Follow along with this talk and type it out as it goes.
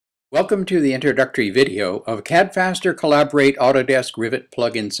Welcome to the introductory video of CadFaster Collaborate Autodesk Rivet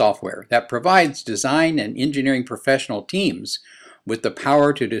plugin software that provides design and engineering professional teams with the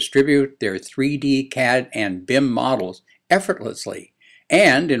power to distribute their 3D CAD and BIM models effortlessly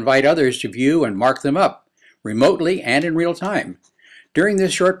and invite others to view and mark them up remotely and in real time. During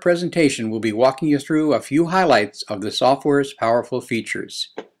this short presentation, we'll be walking you through a few highlights of the software's powerful features.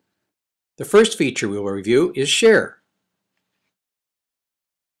 The first feature we will review is Share.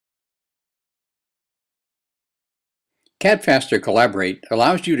 CadFaster Collaborate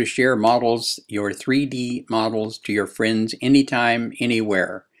allows you to share models, your 3D models, to your friends anytime,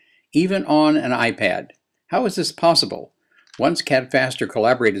 anywhere, even on an iPad. How is this possible? Once CadFaster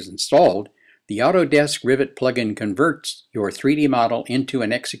Collaborate is installed, the Autodesk Rivet plugin converts your 3D model into an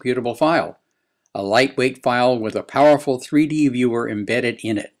executable file, a lightweight file with a powerful 3D viewer embedded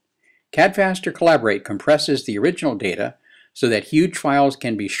in it. CadFaster Collaborate compresses the original data so that huge files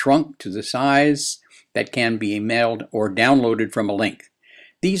can be shrunk to the size that can be emailed or downloaded from a link.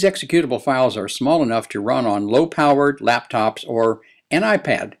 These executable files are small enough to run on low-powered laptops or an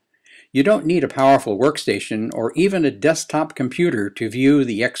iPad. You don't need a powerful workstation or even a desktop computer to view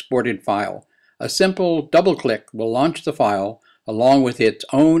the exported file. A simple double-click will launch the file along with its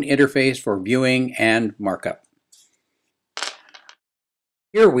own interface for viewing and markup.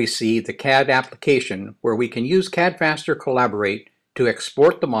 Here we see the CAD application where we can use CadFaster Collaborate to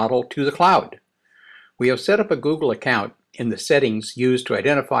export the model to the cloud. We have set up a Google account in the settings used to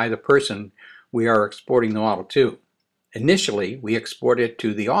identify the person we are exporting the model to. Initially, we export it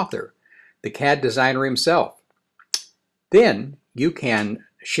to the author, the CAD designer himself. Then you can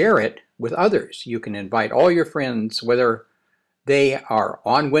share it with others. You can invite all your friends, whether they are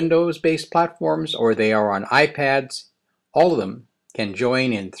on Windows-based platforms or they are on iPads. All of them can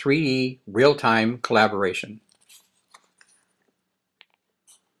join in 3D real-time collaboration.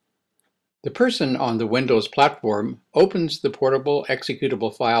 The person on the Windows platform opens the portable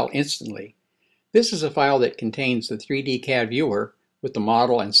executable file instantly. This is a file that contains the 3D CAD viewer with the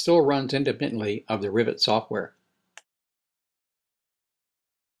model and still runs independently of the Rivet software.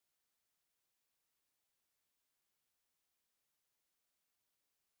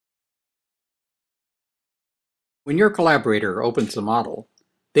 When your collaborator opens the model,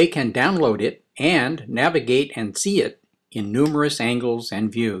 they can download it and navigate and see it in numerous angles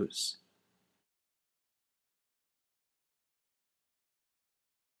and views.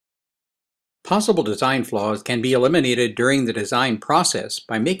 Possible design flaws can be eliminated during the design process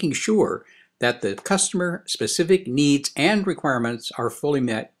by making sure that the customer-specific needs and requirements are fully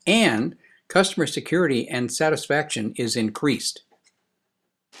met and customer security and satisfaction is increased.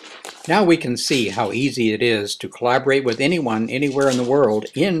 Now we can see how easy it is to collaborate with anyone anywhere in the world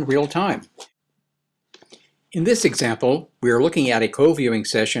in real time. In this example, we are looking at a co-viewing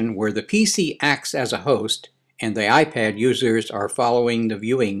session where the PC acts as a host and the iPad users are following the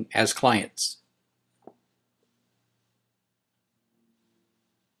viewing as clients.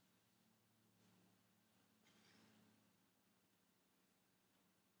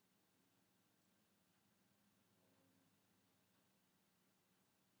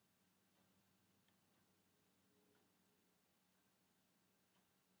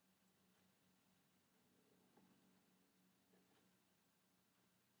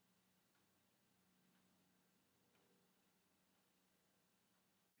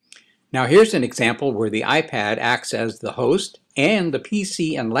 Now here's an example where the iPad acts as the host and the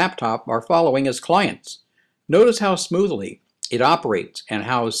PC and laptop are following as clients. Notice how smoothly it operates and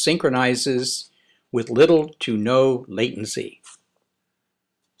how it synchronizes with little to no latency.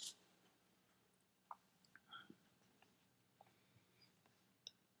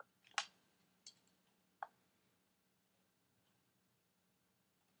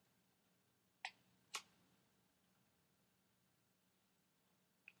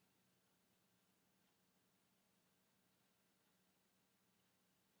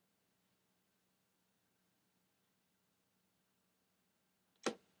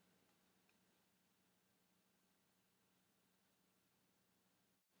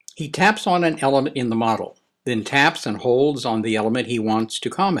 He taps on an element in the model, then taps and holds on the element he wants to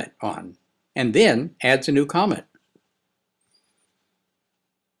comment on, and then adds a new comment.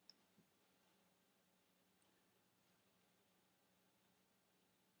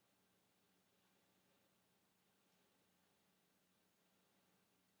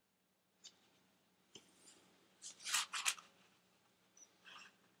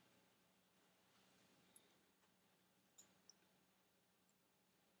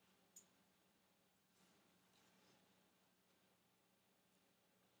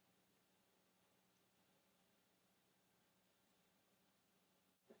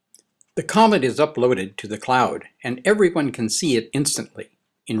 The Comet is uploaded to the cloud, and everyone can see it instantly,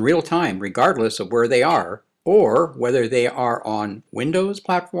 in real time, regardless of where they are, or whether they are on Windows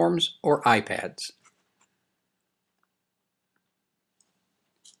platforms or iPads.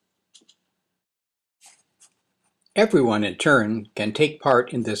 Everyone in turn can take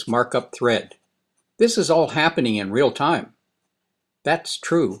part in this markup thread. This is all happening in real time. That's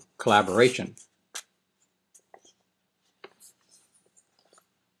true collaboration.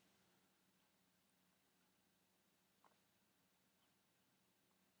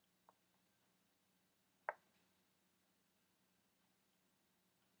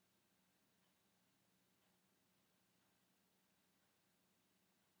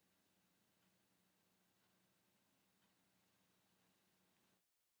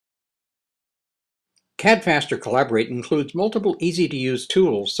 CadFaster Collaborate includes multiple easy-to-use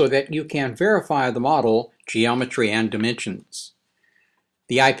tools so that you can verify the model, geometry, and dimensions.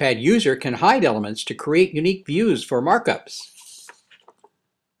 The iPad user can hide elements to create unique views for markups.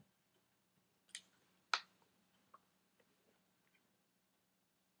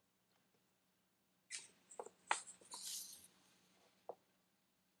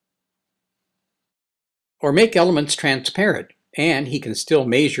 Or make elements transparent, and he can still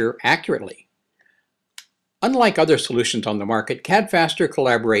measure accurately. Unlike other solutions on the market, CadFaster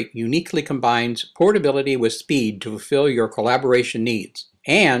Collaborate uniquely combines portability with speed to fulfill your collaboration needs,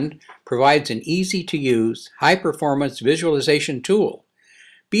 and provides an easy-to-use, high-performance visualization tool.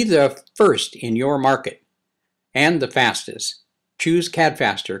 Be the first in your market, and the fastest. Choose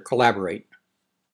CadFaster Collaborate.